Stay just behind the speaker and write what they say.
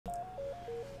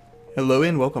Hello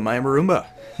and welcome, I am Arumba.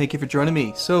 Thank you for joining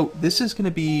me. So this is going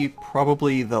to be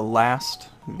probably the last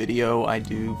video I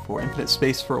do for Infinite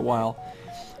Space for a while.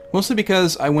 Mostly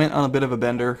because I went on a bit of a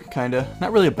bender, kinda.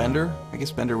 Not really a bender. I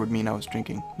guess bender would mean I was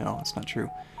drinking. No, that's not true.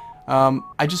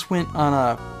 I just went on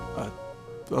a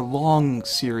long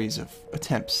series of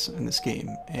attempts in this game,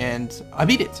 and I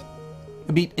beat it.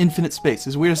 I beat Infinite Space.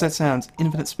 As weird as that sounds,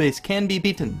 Infinite Space can be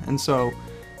beaten. And so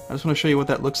I just want to show you what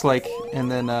that looks like,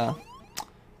 and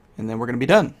then we're gonna be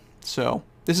done. So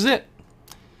this is it.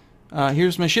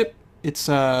 Here's my ship. It's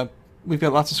we've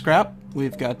got lots of scrap.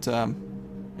 We've got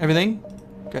everything.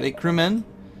 Got 8 crewmen.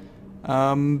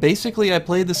 Basically, I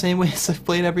played the same way as I've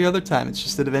played every other time. It's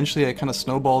just that eventually I kind of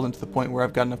snowballed into the point where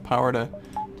I've got enough power to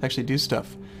actually do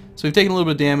stuff. So we've taken a little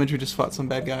bit of damage. We just fought some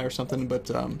bad guy or something. But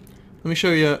let me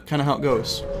show you kind of how it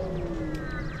goes.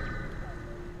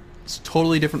 It's a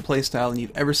totally different playstyle than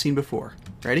you've ever seen before.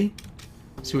 Ready?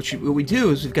 So what we do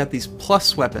is we've got these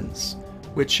plus weapons,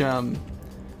 which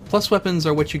plus weapons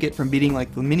are what you get from beating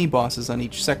like the mini bosses on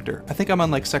each sector. I think I'm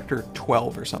on like sector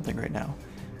 12 or something right now.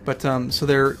 But so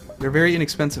they're very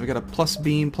inexpensive. I got a plus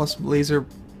beam, plus laser,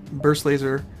 burst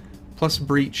laser, plus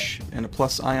breach, and a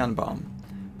plus ion bomb.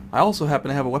 I also happen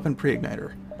to have a weapon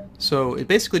pre-igniter. So it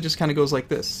basically just kind of goes like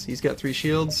this. He's got 3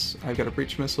 shields. I've got a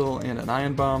breach missile and an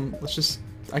ion bomb. Let's just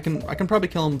I can probably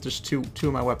kill him with just two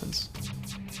of my weapons.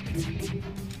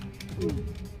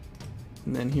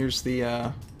 And then here's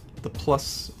the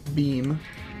plus beam.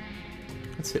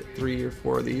 Let's hit 3 or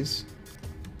 4 of these.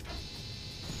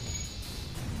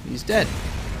 He's dead.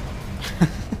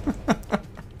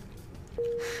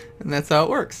 And that's how it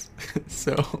works.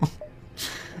 So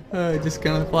I just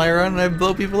kind of fly around and I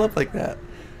blow people up like that.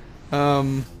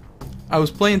 I was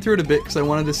playing through it a bit because I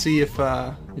wanted to see if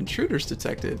intruders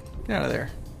detected. Get out of there.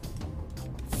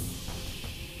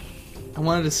 I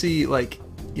wanted to see, like,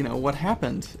 you know, what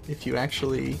happened if you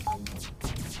actually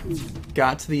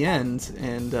got to the end,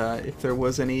 and if there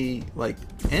was any, like,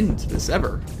 end to this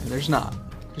ever. And there's not.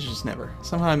 There's just never.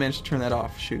 Somehow I managed to turn that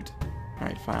off. Shoot.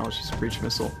 Alright, fine. Let's just breach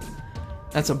missile.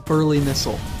 That's a burly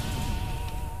missile.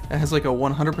 That has like a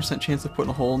 100% chance of putting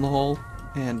a hole in the hull,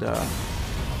 and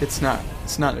it's not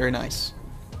very nice.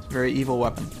 It's a very evil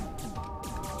weapon.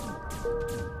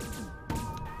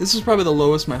 This is probably the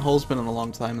lowest my hull's been in a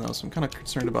long time, though, so I'm kind of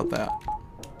concerned about that.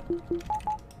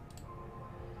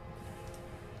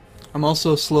 I'm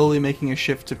also slowly making a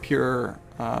shift to pure,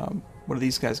 what are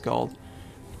these guys called?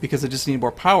 Because I just need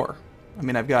more power. I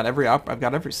mean, I've got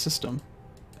every system.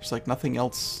 There's like nothing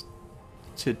else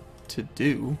to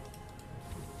do,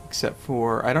 except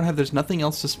for there's nothing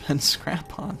else to spend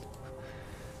scrap on.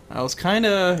 I was kind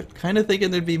of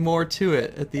thinking there'd be more to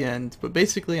it at the end, but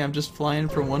basically I'm just flying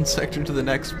from one sector to the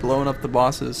next, blowing up the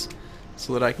bosses,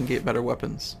 so that I can get better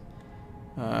weapons.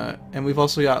 And we've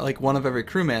also got like one of every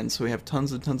crewman, so we have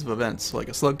tons and tons of events. So like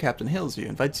a slug captain hails you,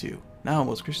 invites you. Now,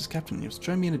 most gracious captain, you must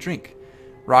join me in a drink.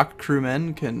 Rock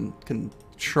crewmen can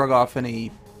shrug off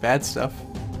any bad stuff.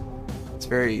 It's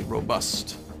very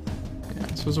robust. Yeah,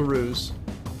 this was a ruse.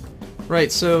 Right,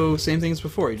 so same thing as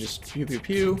before. You just pew pew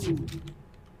pew.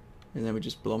 And then we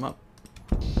just blow them up.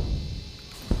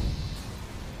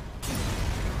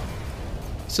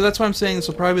 So that's why I'm saying this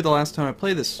will probably be the last time I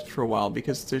play this for a while,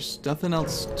 because there's nothing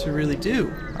else to really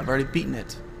do. I've already beaten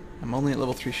it. I'm only at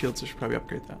level 3 shields, so I should probably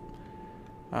upgrade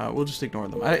that. We'll just ignore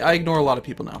them. I ignore a lot of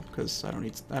people now because I don't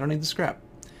need the scrap.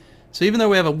 So even though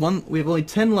we have only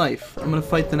 10 life, I'm gonna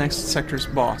fight the next sector's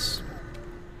boss.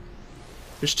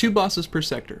 There's 2 bosses per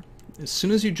sector. As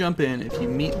soon as you jump in, if you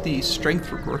meet the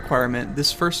strength requirement,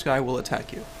 this first guy will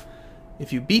attack you.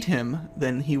 If you beat him,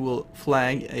 then he will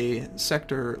flag a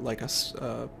sector, like a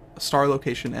star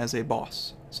location, as a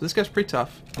boss. So this guy's pretty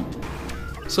tough.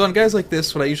 So on guys like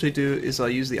this, what I usually do is I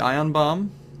use the ion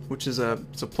bomb, which is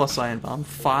it's a plus ion bomb,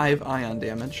 5 ion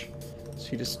damage.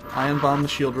 So you just ion bomb the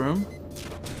shield room,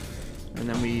 and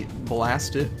then we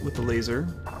blast it with the laser,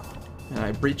 and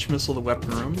I breach missile the weapon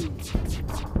room.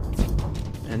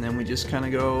 And then we just kind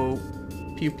of go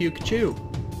pew pew ka-choo.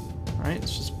 Alright,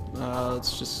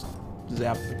 let's just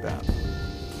zap like that.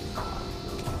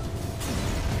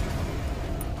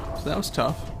 So that was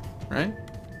tough, right?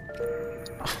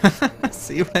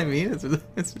 See what I mean?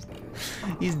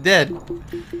 He's dead.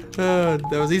 That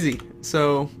was easy.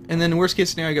 So, and then worst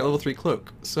case scenario, I got level 3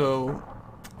 cloak. So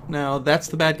now that's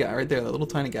the bad guy right there, that little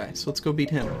tiny guy. So let's go beat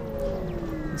him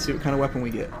and see what kind of weapon we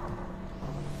get.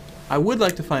 I would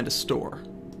like to find a store.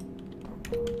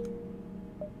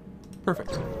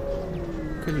 Perfect.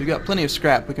 Because we've got plenty of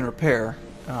scrap we can repair.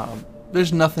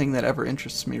 There's nothing that ever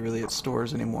interests me really at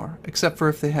stores anymore, except for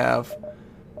if they have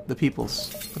the peoples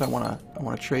that I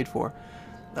wanna trade for.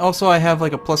 Also, I have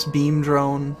like a plus beam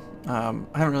drone. I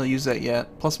haven't really used that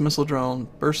yet. Plus missile drone,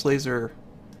 burst laser.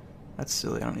 That's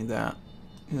silly. I don't need that.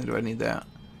 Neither do I need that.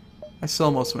 I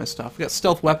sell most of my stuff. We got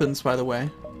stealth weapons, by the way.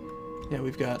 Yeah,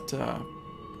 we've got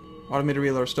automated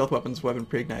reload, stealth weapons, weapon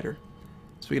pre-igniter.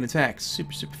 So we can attack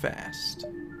super fast.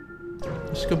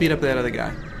 Just go beat up that other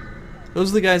guy.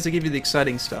 Those are the guys that give you the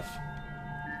exciting stuff.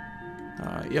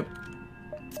 Yep.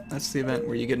 That's the event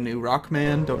where you get a new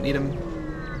Rockman. Don't need him.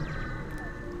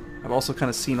 I've also kind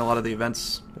of seen a lot of the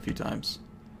events a few times.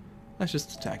 Let's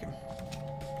just attack him.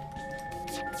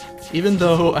 Even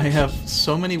though I have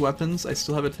so many weapons, I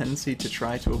still have a tendency to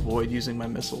try to avoid using my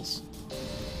missiles.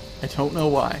 I don't know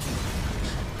why.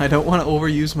 I don't want to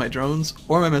overuse my drones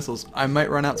or my missiles. I might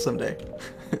run out someday.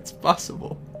 It's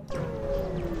possible.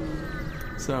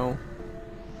 So...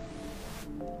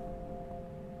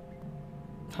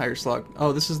 higher slog.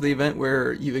 Oh, this is the event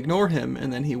where you ignore him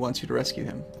and then he wants you to rescue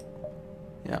him.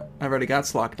 Yeah, I've already got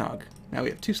Sloknog. Now we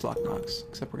have 2 Sloknogs,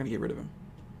 except we're gonna get rid of him.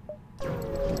 There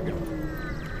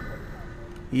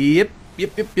we go.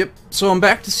 Yep. So I'm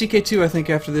back to CK2, I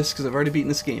think, after this, because I've already beaten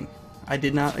this game. I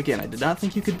did not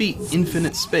think you could beat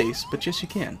infinite space, but yes, you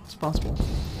can. It's possible.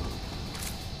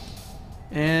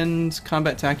 And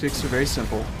combat tactics are very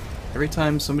simple. Every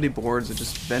time somebody boards, it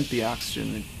just vent the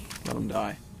oxygen and let them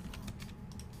die.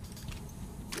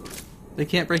 They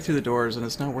can't break through the doors, and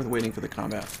it's not worth waiting for the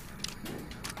combat.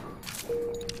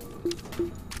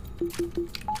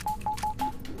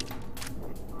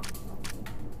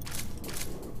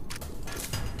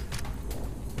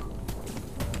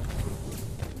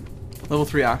 Level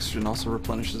 3 oxygen also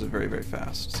replenishes it very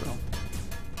fast, so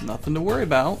nothing to worry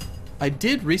about. I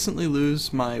did recently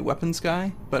lose my weapons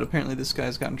guy, but apparently this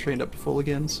guy's gotten trained up to full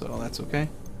again, so that's okay.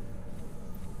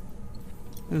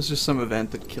 It was just some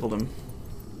event that killed him.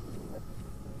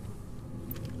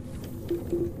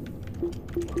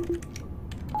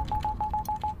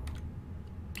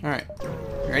 Alright,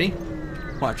 you ready?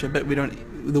 Watch, I bet we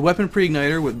don't... The weapon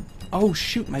pre-igniter would... Oh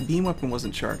shoot, my beam weapon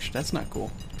wasn't charged. That's not cool.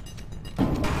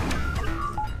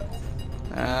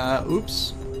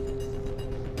 Oops.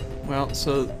 Well,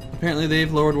 so apparently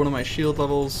they've lowered one of my shield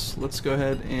levels. Let's go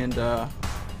ahead and, yeah,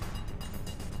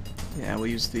 we'll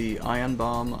use the ion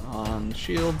bomb on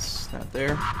shields. That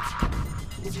there.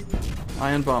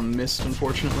 Ion bomb missed,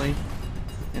 unfortunately.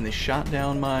 And they shot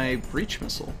down my breach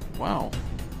missile. Wow.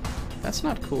 That's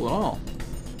not cool at all.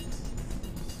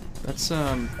 That's,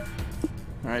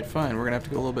 alright, fine. We're gonna have to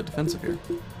go a little bit defensive here.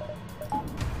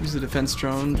 Use the defense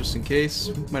drone just in case.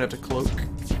 Might have to cloak.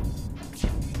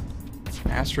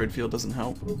 Asteroid field doesn't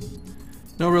help.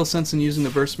 No real sense in using the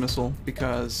burst missile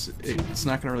because it's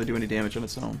not gonna really do any damage on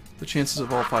its own. The chances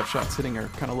of all 5 shots hitting are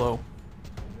kind of low.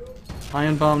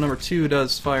 Ion bomb number 2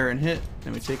 does fire and hit,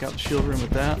 and we take out the shield room with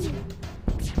that.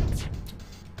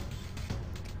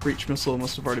 Breach missile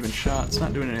must have already been shot. It's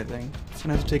not doing anything.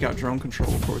 Gonna have to take out drone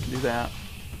control before we can do that.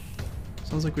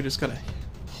 Sounds like we just got a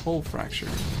hull fracture.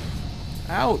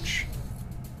 Ouch!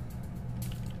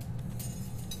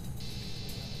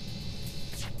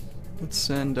 Let's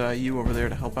send you over there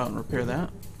to help out and repair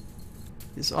that.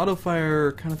 This auto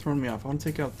fire kind of throwing me off. I want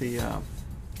to take out the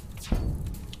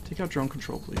take out drone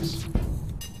control, please.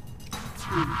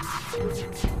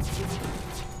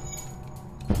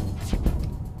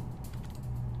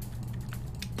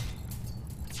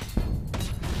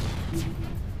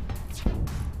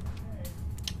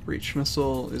 Breach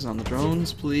missile is on the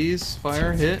drones, please.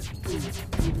 Fire, hit.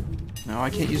 No, I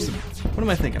can't use the... What am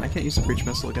I thinking? I can't use the breach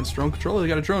missile against drone control. They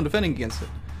got a drone defending against it.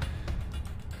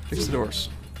 Fix the doors.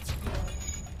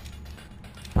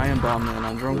 Ion bomb then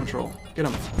on drone control. Get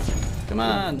him. Come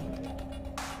on.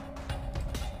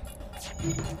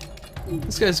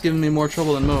 This guy's giving me more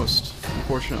trouble than most,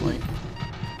 unfortunately.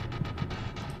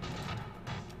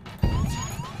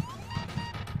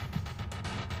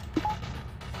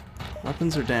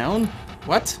 Weapons are down?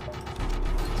 What?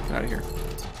 Let's get out of here.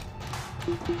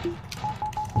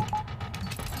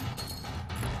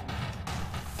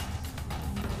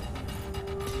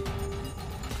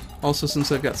 Also,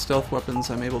 since I've got stealth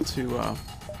weapons, I'm able to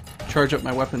charge up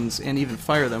my weapons and even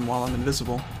fire them while I'm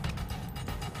invisible.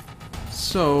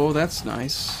 So, that's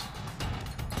nice.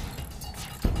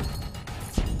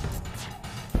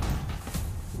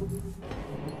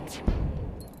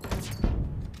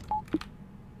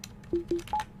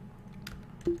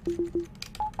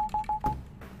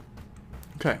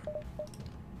 Okay.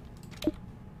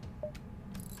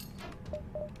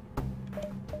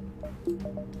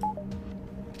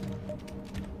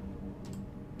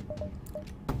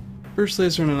 Burst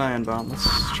laser and an ion bomb.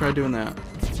 Let's try doing that.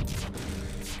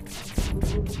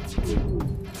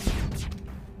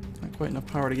 Not quite enough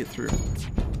power to get through.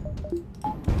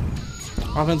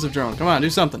 Offensive drone. Come on, do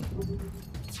something.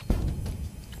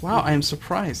 Wow, I am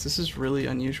surprised. This is really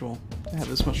unusual to have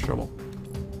this much trouble.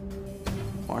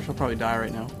 Watch, I'll probably die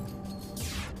right now.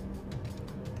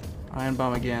 Iron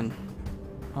bomb again.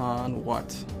 On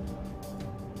what?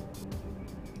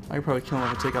 I could probably kill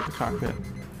him if I take out the cockpit.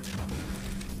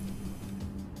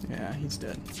 Yeah, he's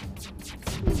dead.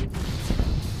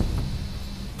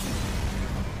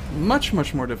 Much,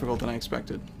 much more difficult than I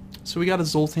expected. So we got a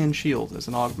Zoltan shield as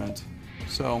an augment.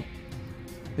 So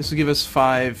this will give us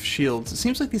 5 shields. It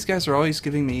seems like these guys are always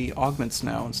giving me augments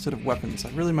now instead of weapons.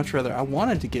 I'd really much rather... I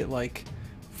wanted to get like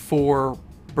 4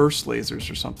 burst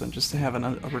lasers or something just to have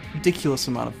a ridiculous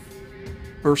amount of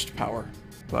burst power.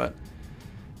 But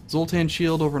Zoltan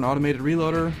shield over an automated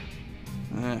reloader.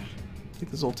 I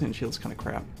think the Zoltan shield's kind of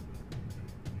crap.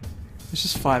 It's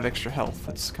just 5 extra health.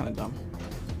 That's kind of dumb.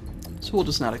 So we'll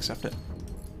just not accept it.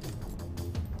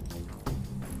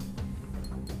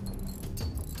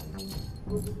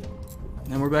 And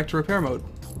then we're back to repair mode.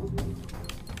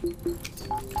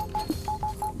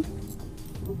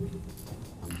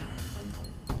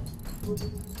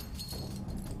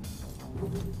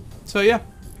 So yeah,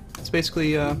 it's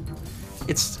basically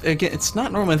it's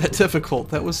not normally that difficult.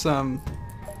 That was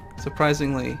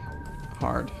surprisingly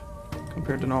hard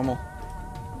compared to normal.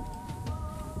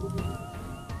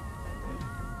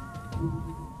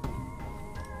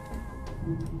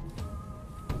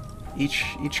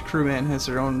 Each crewman has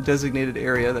their own designated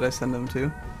area that I send them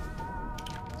to,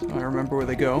 so I remember where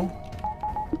they go.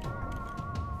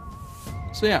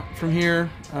 So yeah, from here,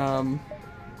 I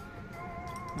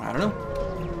don't know.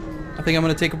 I think I'm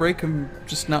going to take a break and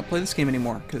just not play this game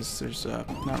anymore, because there's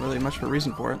not really much of a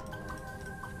reason for it.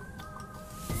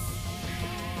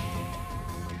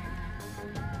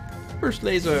 First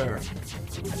laser!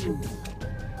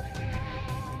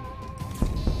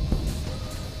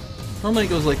 Normally it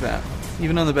goes like that,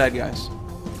 even on the bad guys.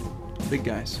 Big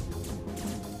guys.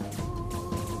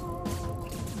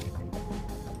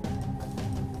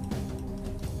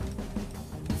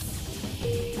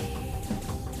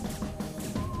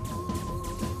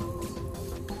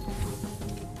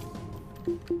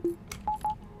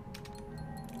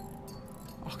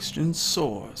 Oxygen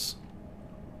soars.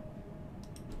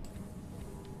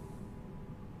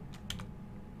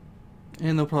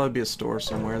 And there'll probably be a store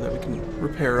somewhere that we can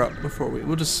repair up before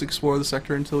we'll just explore the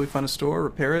sector until we find a store,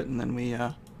 repair it, and then we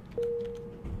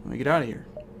get out of here.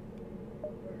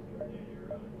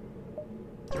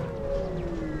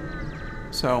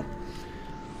 So,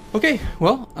 okay,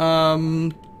 well,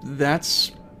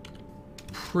 that's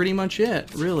pretty much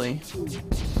it, really.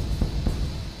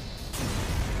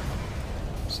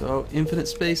 So, infinite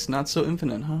space, not so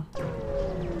infinite, huh?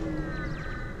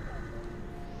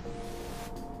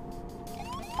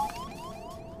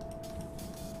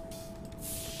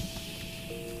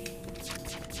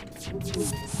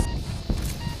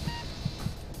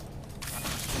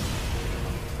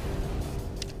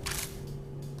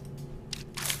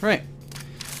 Right.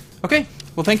 Okay.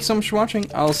 Well, thank you so much for watching.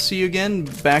 I'll see you again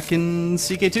back in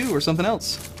CK2 or something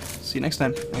else. See you next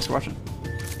time. Thanks for watching.